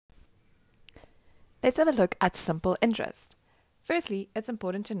Let's have a look at simple interest. Firstly, it's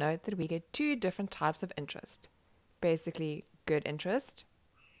important to note that we get two different types of interest. Basically, good interest.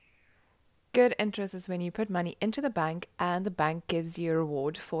 Good interest is when you put money into the bank and the bank gives you a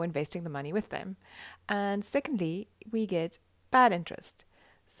reward for investing the money with them. And secondly, we get bad interest.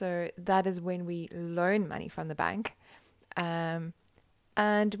 So that is when we loan money from the bank, and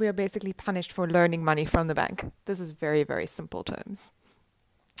we are basically punished for loaning money from the bank. This is very, very simple terms.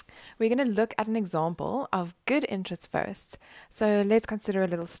 We're going to look at an example of good interest first. So let's consider a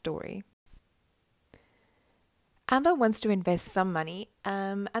little story. Amber wants to invest some money,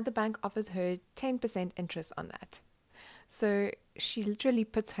 and the bank offers her 10% interest on that. So she literally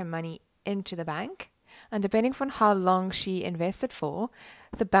puts her money into the bank, and depending on how long she invested for,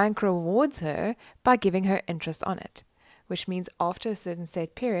 the bank rewards her by giving her interest on it, which means after a certain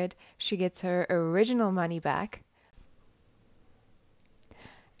set period, she gets her original money back,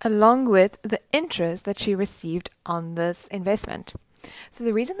 along with the interest that she received on this investment. So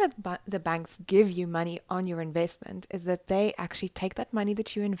the reason that the banks give you money on your investment is that they actually take that money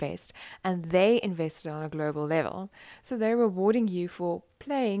that you invest and they invest it on a global level. So they're rewarding you for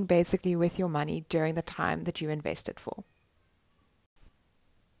playing basically with your money during the time that you invested for.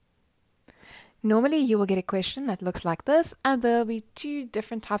 Normally you will get a question that looks like this, and there will be two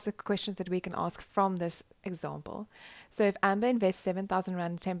different types of questions that we can ask from this example. So if Amber invests 7,000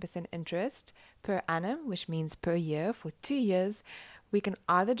 Rand 10% interest per annum, which means per year for 2 years, we can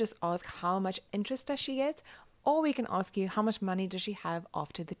either just ask how much interest does she get, or we can ask you how much money does she have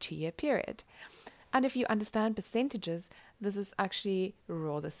after the 2-year period. And if you understand percentages, this is actually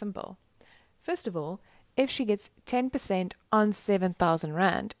rather simple. First of all, if she gets 10% on 7,000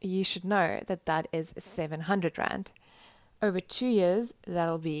 Rand, you should know that that is 700 Rand. Over 2 years,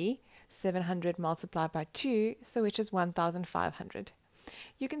 that'll be 700 multiplied by 2, so which is 1,500.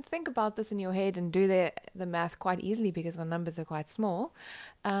 You can think about this in your head and do the math quite easily because the numbers are quite small,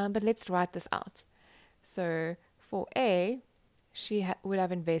 but let's write this out. So for A, she would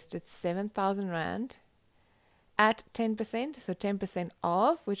have invested 7,000 Rand at 10%, so 10%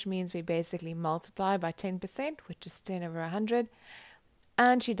 of, which means we basically multiply by 10%, which is 10 over 100,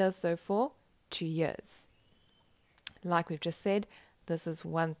 and she does so for 2 years. Like we've just said, this is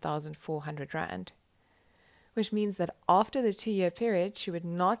 1,400 Rand, which means that after the 2-year period, she would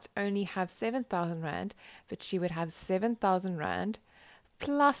not only have 7,000 Rand, but she would have 7,000 Rand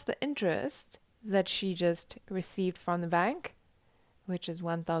plus the interest that she just received from the bank, which is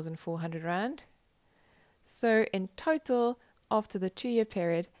 1,400 Rand. So in total, after the 2-year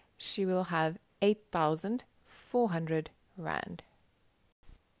period, she will have 8,400 Rand.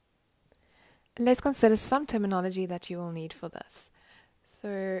 Let's consider some terminology that you will need for this.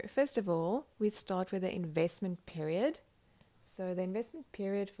 So first of all, we start with the investment period. So the investment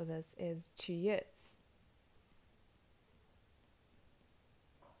period for this is 2 years.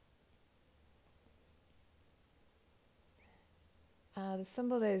 The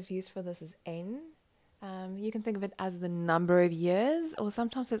symbol that is used for this is N. You can think of it as the number of years, or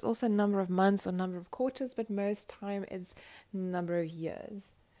sometimes there's also a number of months or number of quarters, but most time is number of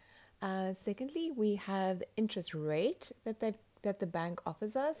years. Secondly, we have the interest rate that the bank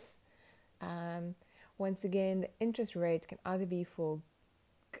offers us. Once again, the interest rate can either be for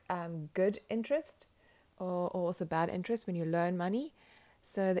good interest or also bad interest when you loan money.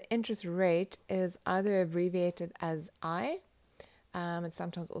 So the interest rate is either abbreviated as I, and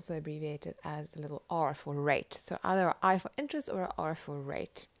sometimes also abbreviated as the little r for rate. So either an I for interest or an R for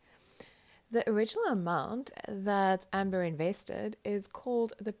rate. The original amount that Amber invested is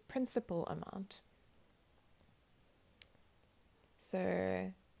called the principal amount.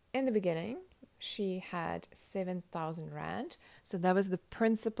 So in the beginning, she had 7,000 Rand. So that was the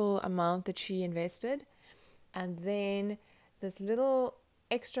principal amount that she invested. And then this little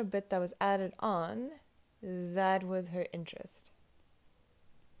extra bit that was added on, that was her interest.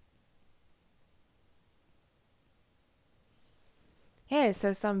 Yeah,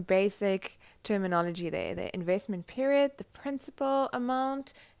 so some basic terminology there. The investment period, the principal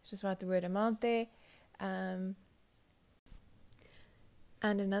amount, let's just write the word amount there. And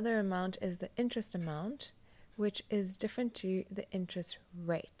another amount is the interest amount, which is different to the interest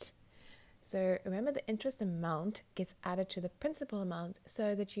rate. So remember, the interest amount gets added to the principal amount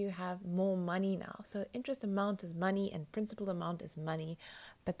so that you have more money now. So interest amount is money and principal amount is money,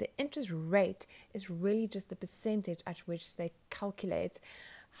 but the interest rate is really just the percentage at which they calculate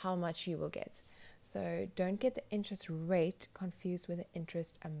how much you will get. So don't get the interest rate confused with the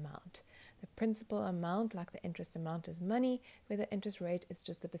interest amount. The principal amount, like the interest amount, is money, where the interest rate is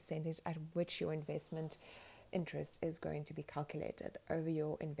just the percentage at which your investment interest is going to be calculated over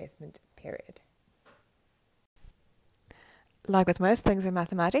your investment period. Like with most things in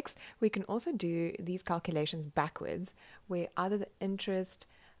mathematics, we can also do these calculations backwards, where either the interest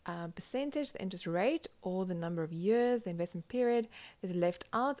percentage, the interest rate, or the number of years, the investment period is left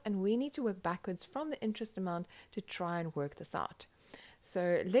out, and we need to work backwards from the interest amount to try and work this out.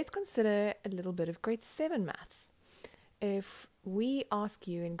 So let's consider a little bit of grade 7 maths. If we ask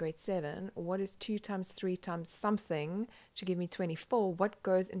you in grade 7, what is 2 times 3 times something to give me 24, what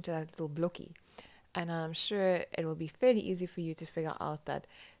goes into that little blockie? And I'm sure it will be fairly easy for you to figure out that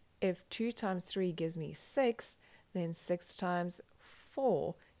if 2 times 3 gives me 6, then 6 times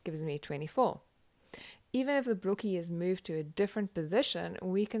 4 gives me 24. Even if the blockie is moved to a different position,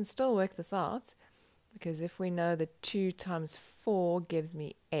 we can still work this out, because if we know that 2 times 4 gives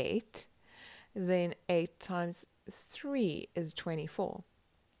me 8, then 8 times 3 is 24.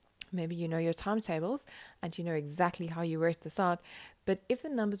 Maybe you know your timetables and you know exactly how you work this out, but if the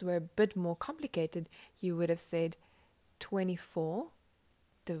numbers were a bit more complicated, you would have said 24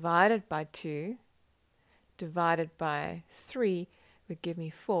 divided by 2 divided by 3 would give me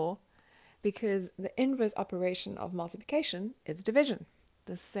 4, because the inverse operation of multiplication is division.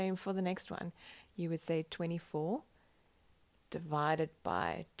 The same for the next one. You would say 24 divided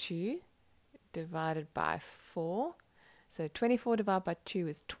by 2 divided by 4. So 24 divided by 2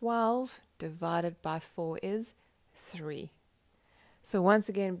 is 12, divided by 4 is 3. So once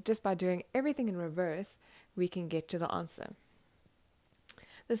again, just by doing everything in reverse, we can get to the answer.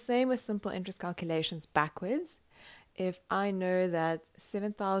 The same with simple interest calculations backwards. If I know that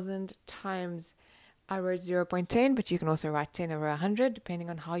 7,000 times, I wrote 0.10, but you can also write 10 over 100, depending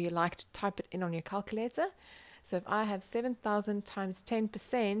on how you like to type it in on your calculator. So if I have 7,000 times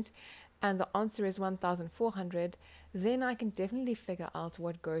 10%, and the answer is 1,400, then I can definitely figure out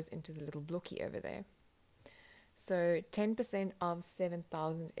what goes into the little blockie over there. So 10% of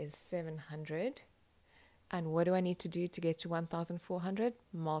 7,000 is 700. And what do I need to do to get to 1,400?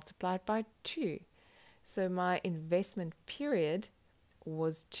 Multiply it by 2. So my investment period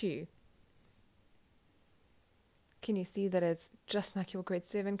was 2. Can you see that it's just like your grade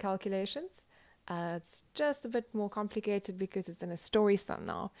 7 calculations? It's just a bit more complicated because it's in a story sum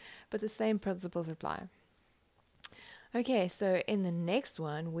now, but the same principles apply. Okay, so in the next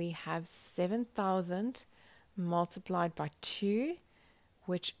one, we have 7,000 multiplied by 2,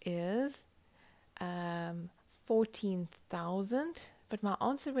 which is 14,000, but my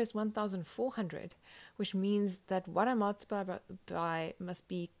answer is 1,400, which means that what I multiply by must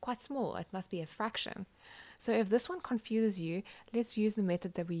be quite small. It must be a fraction. So if this one confuses you, let's use the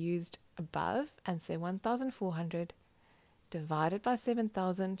method that we used above and say 1,400 divided by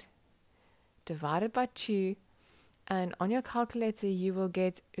 7,000 divided by 2, and on your calculator you will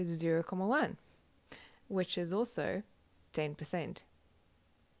get 0.1, which is also 10%.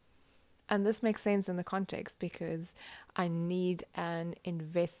 And this makes sense in the context because I need an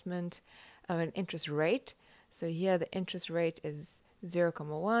investment of an interest rate. So here the interest rate is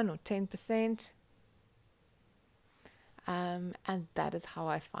 0.1 or 10%. And that is how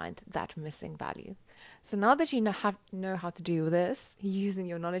I find that missing value. So now that you know how to do this using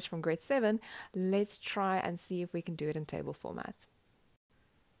your knowledge from grade 7, let's try and see if we can do it in table format.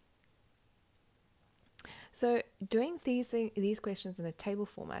 So doing these questions in a table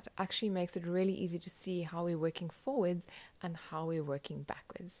format actually makes it really easy to see how we're working forwards and how we're working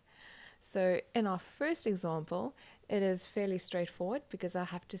backwards. So in our first example, it is fairly straightforward because I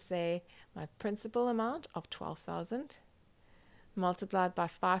have to say my principal amount of 12,000 multiplied by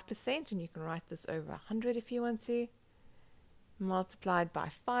 5%, and you can write this over 100 if you want to, multiplied by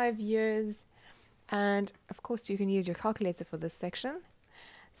 5 years, and of course you can use your calculator for this section.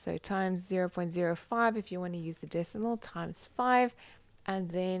 So times 0.05 if you want to use the decimal, times 5,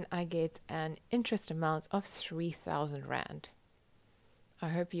 and then I get an interest amount of 3,000 Rand. I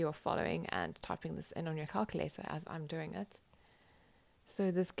hope you are following and typing this in on your calculator as I'm doing it. So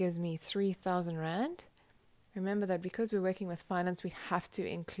this gives me 3,000 Rand. Remember that because we're working with finance, we have to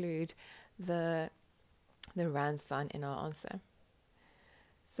include the Rand sign in our answer.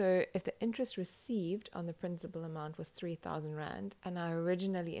 So if the interest received on the principal amount was 3,000 Rand and I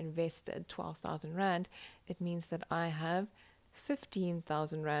originally invested 12,000 Rand, it means that I have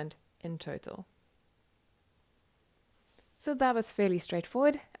 15,000 Rand in total. So that was fairly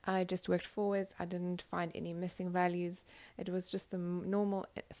straightforward. I just worked forwards. I didn't find any missing values. It was just the normal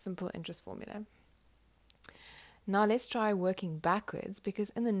simple interest formula. Now let's try working backwards, because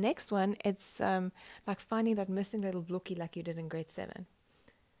in the next one, it's like finding that missing little blockie like you did in grade 7.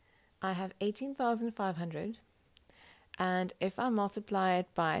 I have 18,500, and if I multiply it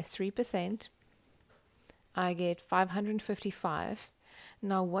by 3%, I get 555.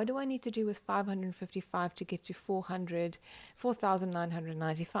 Now, what do I need to do with 555 to get to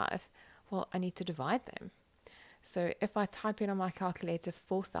 4,995? Well, I need to divide them. So if I type in on my calculator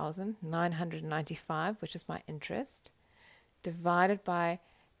 4,995, which is my interest, divided by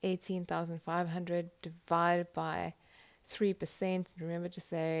 18,500, divided by 3%, remember to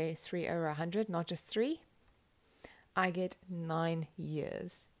say 3 over 100, not just 3, I get 9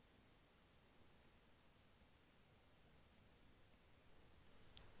 years.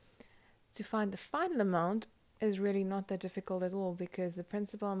 To find the final amount is really not that difficult at all because the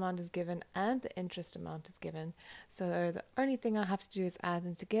principal amount is given and the interest amount is given. So the only thing I have to do is add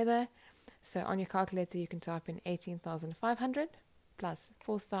them together. So on your calculator you can type in 18,500 plus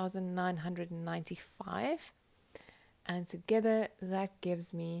 4,995, and together that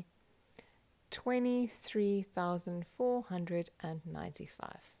gives me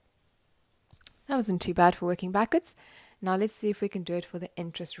 23,495. That wasn't too bad for working backwards. Now let's see if we can do it for the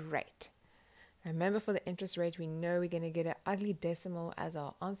interest rate. Remember, for the interest rate, we know we're going to get an ugly decimal as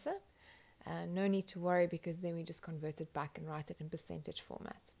our answer. No need to worry because then we just convert it back and write it in percentage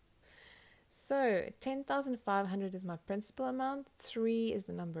format. So 10,500 is my principal amount, 3 is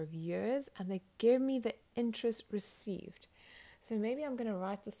the number of years, and they give me the interest received. So maybe I'm going to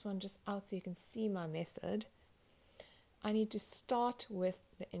write this one just out so you can see my method. I need to start with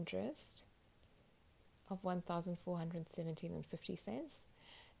the interest of 1,417.50 cents.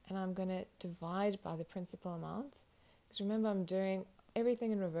 And I'm going to divide by the principal amount. Because remember, I'm doing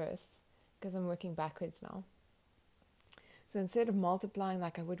everything in reverse because I'm working backwards now. So instead of multiplying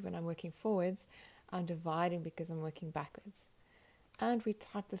like I would when I'm working forwards, I'm dividing because I'm working backwards. And we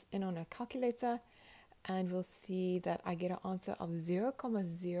type this in on a calculator and we'll see that I get an answer of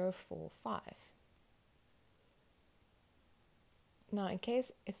 0,045. Now, in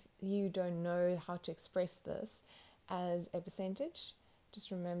case if you don't know how to express this as a percentage, just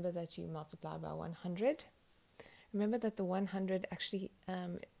remember that you multiply by 100. Remember that the 100 actually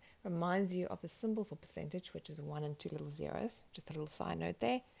reminds you of the symbol for percentage, which is 1 and 2 little zeros. Just a little side note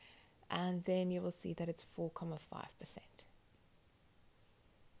there. And then you will see that it's 4,5%.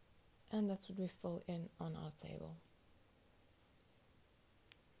 And that's what we fill in on our table.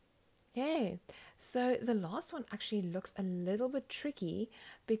 Yay! So the last one actually looks a little bit tricky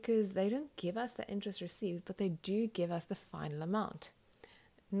because they don't give us the interest received, but they do give us the final amount.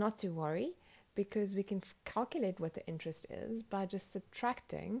 Not to worry, because we can calculate what the interest is by just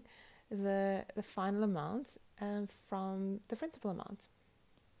subtracting the final amount from the principal amount.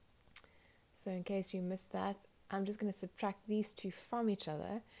 So in case you missed that, I'm just going to subtract these two from each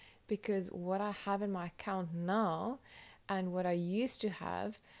other because what I have in my account now and what I used to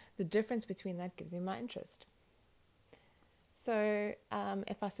have, the difference between that gives me my interest. So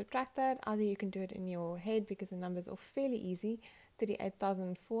if I subtract that, either you can do it in your head because the numbers are fairly easy.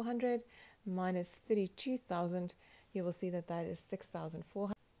 38,400 minus 32,000, you will see that that is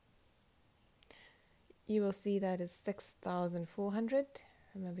 6,400. You will see that is 6,400.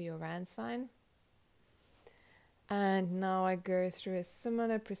 Remember your rand sign. And now I go through a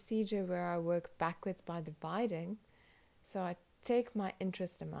similar procedure where I work backwards by dividing. So I take my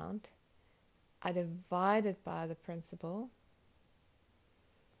interest amount, I divide it by the principal,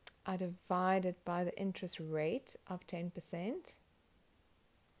 I divide it by the interest rate of 10%.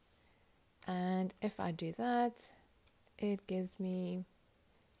 And if I do that, it gives me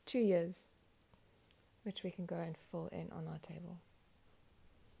 2 years, which we can go and fill in on our table.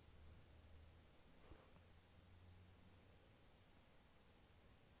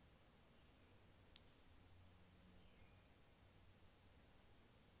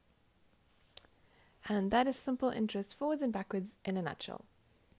 And that is simple interest forwards and backwards in a nutshell.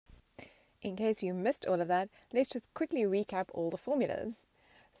 In case you missed all of that, let's just quickly recap all the formulas.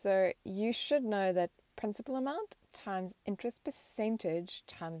 So you should know that principal amount times interest percentage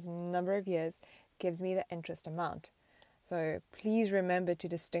times number of years gives me the interest amount. So please remember to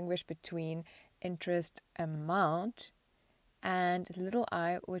distinguish between interest amount and little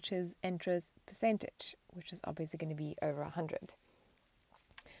I, which is interest percentage, which is obviously going to be over 100.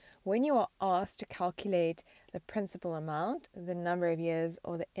 When you are asked to calculate the principal amount, the number of years,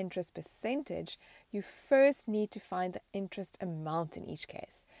 or the interest percentage, you first need to find the interest amount in each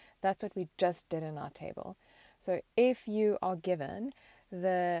case. That's what we just did in our table. So if you are given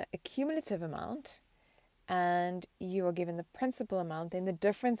the accumulative amount and you are given the principal amount, then the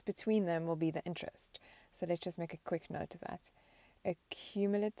difference between them will be the interest. So let's just make a quick note of that.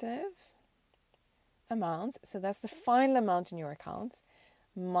 Accumulative amount, so that's the final amount in your account,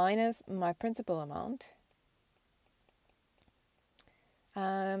 minus my principal amount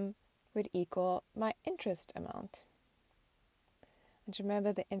would equal my interest amount. And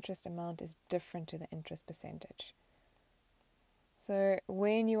remember, the interest amount is different to the interest percentage. So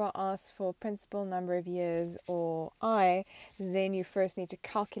when you are asked for principal, number of years, or I, then you first need to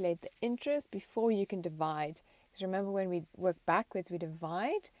calculate the interest before you can divide. Because remember, when we work backwards, we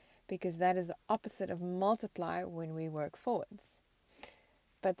divide, because that is the opposite of multiply when we work forwards.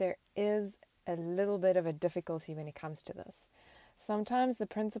 But there is a little bit of a difficulty when it comes to this. Sometimes the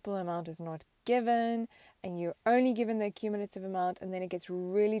principal amount is not given, and you're only given the cumulative amount, and then it gets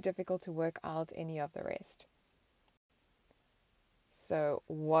really difficult to work out any of the rest. So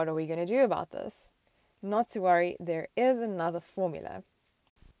what are we going to do about this? Not to worry, there is another formula.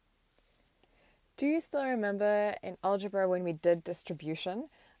 Do you still remember in algebra when we did distribution?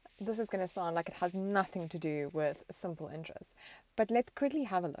 This is going to sound like it has nothing to do with simple interest, but let's quickly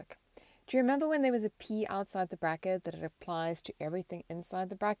have a look. Do you remember when there was a p outside the bracket that it applies to everything inside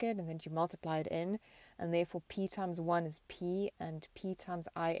the bracket, and then you multiply it in, and therefore p times 1 is p and p times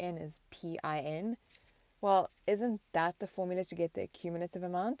in is pin? Well, isn't that the formula to get the cumulative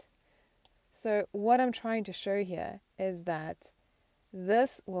amount? So what I'm trying to show here is that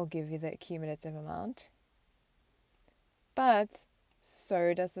this will give you the cumulative amount, but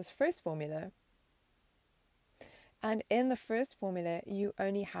so does this first formula. And in the first formula, you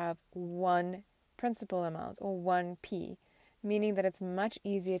only have one principal amount, or one p, meaning that it's much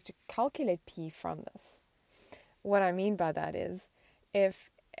easier to calculate p from this. What I mean by that is,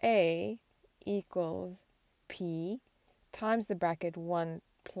 if a equals p times the bracket 1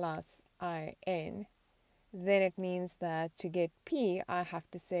 plus in, then it means that to get p, I have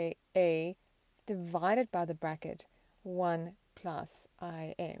to say a divided by the bracket 1 plus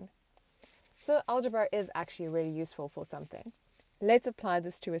in. So algebra is actually really useful for something. Let's apply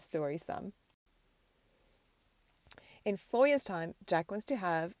this to a story sum. In 4 years' time, Jack wants to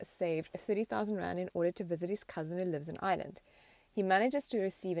have saved 30,000 Rand in order to visit his cousin who lives in Ireland. He manages to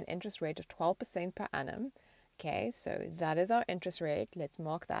receive an interest rate of 12% per annum. Okay, so that is our interest rate. Let's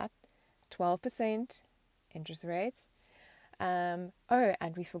mark that. 12% interest rates. And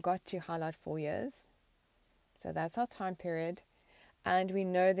we forgot to highlight 4 years. So that's our time period. And we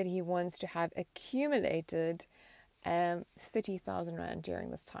know that he wants to have accumulated 30,000 Rand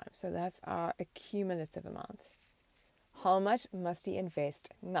during this time. So that's our accumulative amount. How much must he invest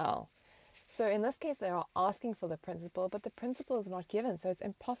now? So in this case, they are asking for the principal, but the principal is not given. So it's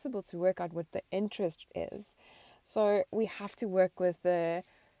impossible to work out what the interest is. So we have to work with the,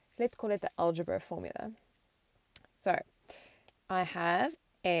 let's call it the algebra formula. So I have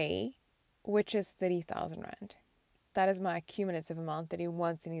A, which is 30,000 Rand. That is my cumulative amount that he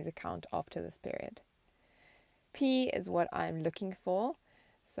wants in his account after this period. P is what I'm looking for.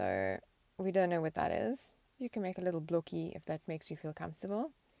 So we don't know what that is. You can make a little blocky if that makes you feel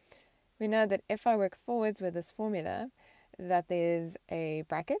comfortable. We know that if I work forwards with this formula, that there's a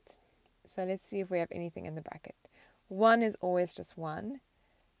bracket. So let's see if we have anything in the bracket. 1 is always just 1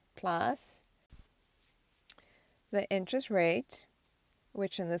 plus the interest rate,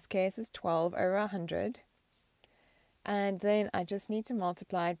 which in this case is 12 over 100. And then I just need to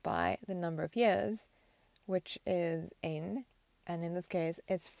multiply it by the number of years, which is n. And in this case,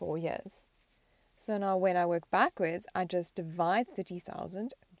 it's 4 years. So now when I work backwards, I just divide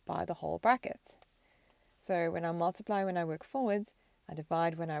 30,000 by the whole bracket. So when I multiply when I work forwards, I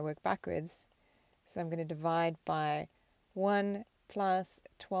divide when I work backwards. So I'm going to divide by 1 plus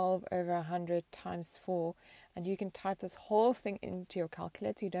 12 over 100 times 4. And you can type this whole thing into your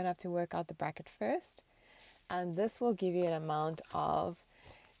calculator. You don't have to work out the bracket first. And this will give you an amount of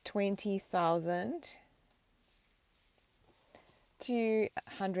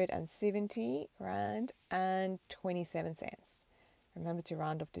 20,270 Rand and 27 cents. Remember to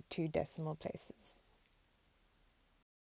round off to 2 decimal places.